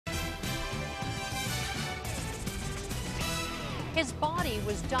His body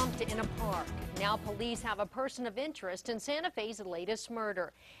was dumped in a park. Now police have a person of interest in Santa Fe's latest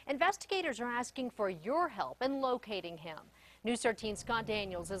murder. Investigators are asking for your help in locating him. News 13's Scott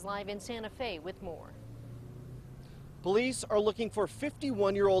Daniels is live in Santa Fe with more. Police are looking for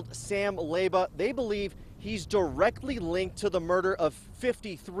 51-year-old Sam Leyba. They believe he's directly linked to the murder of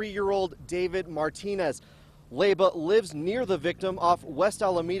 53-year-old David Martinez. Leyba lives near the victim off West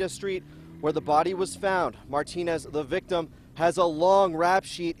Alameda Street, where the body was found. Martinez, the victim, has a long rap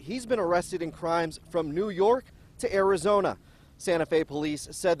sheet. He's been arrested in crimes from New York to Arizona. Santa Fe police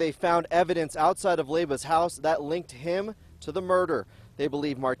said they found evidence outside of Leyba's house that linked him to the murder. They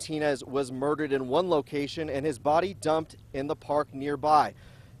believe Martinez was murdered in one location and his body dumped in the park nearby.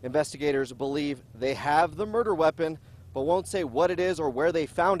 Investigators believe they have the murder weapon, but won't say what it is or where they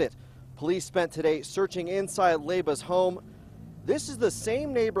found it. Police spent today searching inside Leyba's home. This is the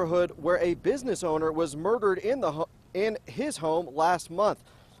same neighborhood where a business owner was murdered in his home last month.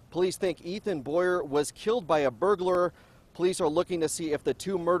 Police think Ethan Boyer was killed by a burglar. Police are looking to see if the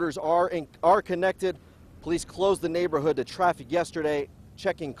two murders are connected. Police closed the neighborhood to traffic yesterday,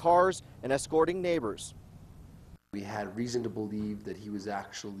 checking cars and escorting neighbors. We had reason to believe that he was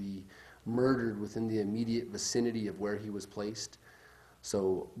actually murdered within the immediate vicinity of where he was placed.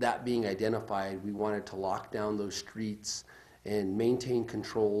 So that being identified, we wanted to lock down those streets and maintain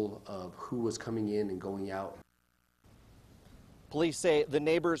control of who was coming in and going out. Police say the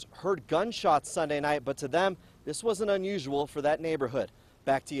neighbors heard gunshots Sunday night, but to them, this wasn't unusual for that neighborhood.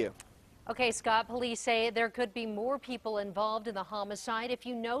 Back to you. Okay, Scott, police say there could be more people involved in the homicide. If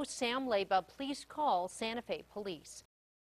you know Sam Leyba, please call Santa Fe Police.